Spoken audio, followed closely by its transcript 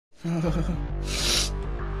The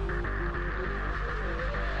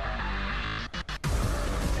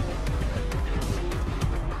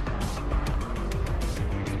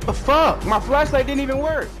fuck? My flashlight didn't even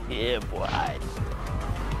work. Yeah, boy.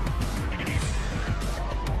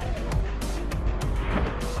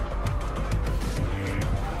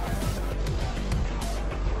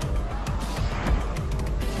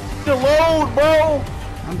 The load, bro.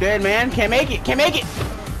 I'm dead, man. Can't make it. Can't make it.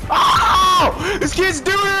 Oh! This kid's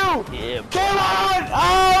doo-doo! Yeah, come on!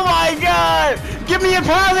 Oh my god! Give me a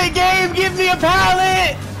pallet, game! Give me a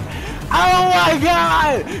pallet! Oh my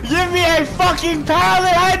god! Give me a fucking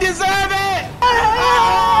pallet! I deserve it!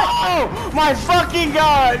 Oh my fucking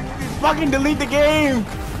god! Fucking delete the game!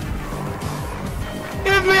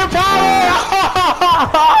 Give me a pallet!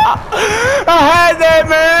 I had that,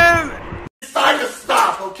 man! It's time to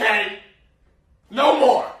stop, okay? No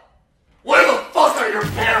more! Where the fuck are your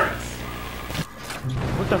parents?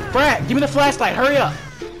 What the frack? Give me the flashlight, hurry up!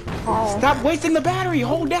 Oh. Stop wasting the battery!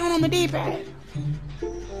 Hold down on the D-pad!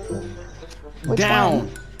 Down!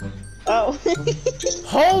 One? Oh.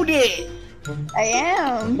 Hold it! I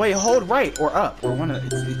am! Wait, hold right or up or one of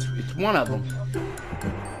it's one of them.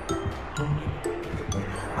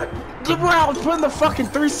 I was putting the fucking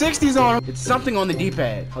 360s on. It's something on the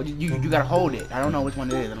D-pad. Oh, you gotta hold it. I don't know which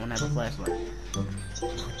one it is. I don't have a flashlight.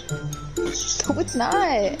 No, it's not.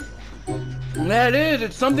 Yeah, it is.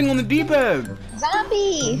 It's something on the D-pad.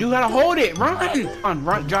 Zombie! You gotta hold it. Run!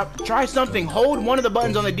 Run, drop. Try something. Hold one of the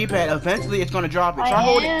buttons on the D-pad. Eventually, it's gonna drop it. Try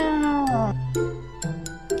hold it.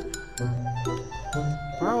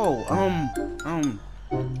 Bro,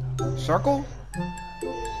 circle?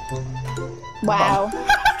 Wow.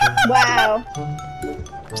 Wow.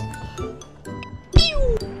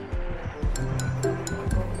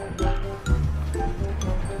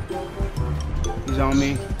 He's on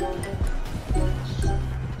me.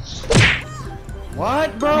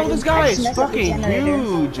 What, bro? This guy is fucking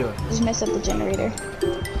huge. Just mess up the generator.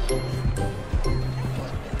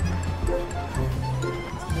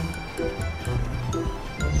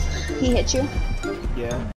 He hit you?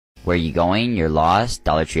 Yeah. Where you going? You're lost.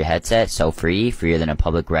 Dollar Tree headset, so free, freer than a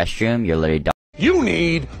public restroom. You're literally. You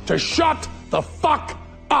need to shut the fuck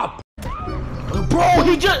up! Bro,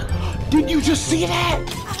 he just. Did you just see that?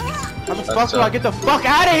 How the fuck do I get the fuck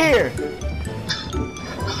out of here?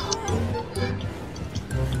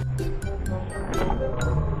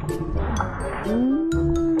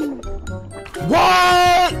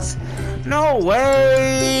 What? No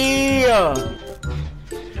way!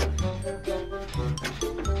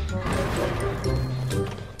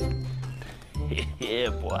 Yeah,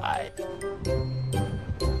 boy.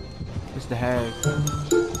 It's the hag.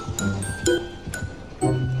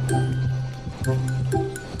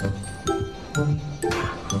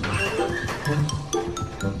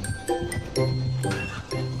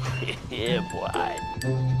 Yeah, boy.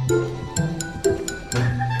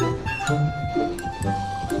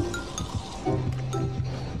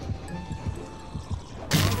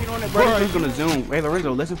 Bro, he's gonna zoom. Hey,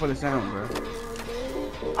 Lorenzo, listen for the sound, bro.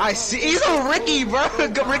 I see. He's on Ricky, bro.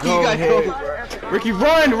 Ricky, you gotta go, bro. Ricky,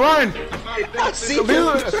 run, run! I see him.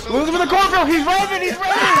 Lose him in the cornfield. He's running. He's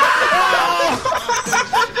running.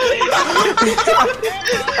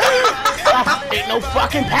 Ain't no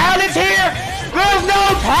fucking pallets here. There's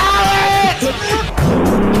no pallets.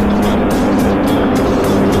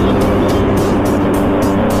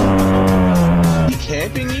 He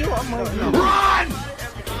camping you? I'm like, no. Run!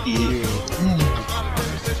 Yeah.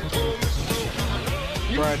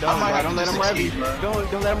 Bro, don't let him rev you.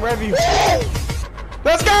 Don't let him rev you.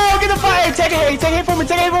 Let's go! Get the fight! Take it from me,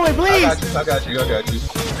 please! I got you.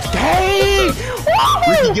 Hey!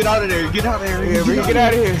 Ricky, get out of there, Yeah, Ricky, get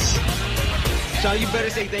out of here. Sean, you better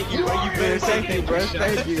say thank you, bro. You better say thank you, bro.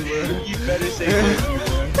 Thank you, bro. You better say thank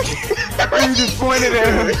you, bro. You just pointed at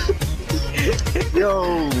him.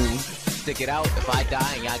 Yo. Stick it out. If I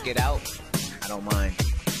die and y'all get out, I don't mind.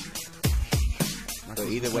 So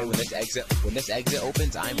either way, when this exit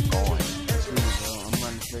opens, I'm gone. I'm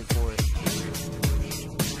running straight for it.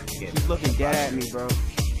 He's looking dead at me, bro.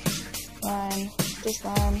 Run. Just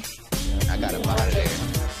run. I got him out of there.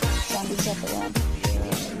 Zombies have to run.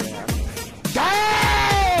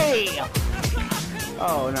 Damn!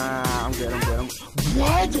 Oh, nah, I'm good.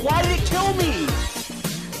 What? Why did it kill me?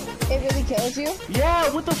 It really kills you? Yeah,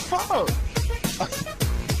 what the fuck?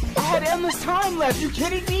 I had endless time left. You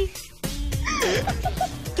kidding me?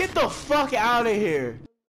 Get the fuck out of here.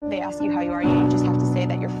 They ask you how you are, you just have to say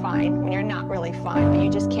that you're fine when you're not really fine, but you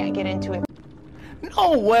just can't get into it.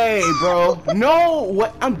 No way, bro. No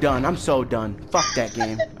way. I'm done. I'm so done. Fuck that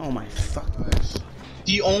game. Oh my fuck.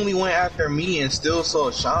 He only went after me and still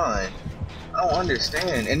saw Sean. I don't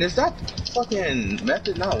understand. And is that fucking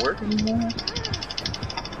method not working anymore?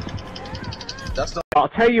 That's not. I'll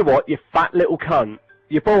tell you what, you fat little cunt.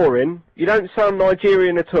 You're boring. You don't sound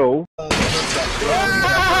Nigerian at all. Nice!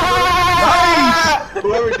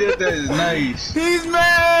 Whoever did that is nice. He's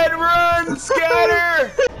mad! Run!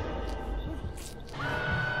 Scatter!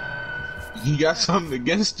 He got something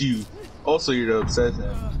against you. Also, you're the obsessed.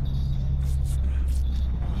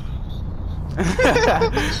 Look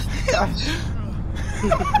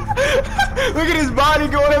at his body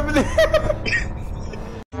going up in there.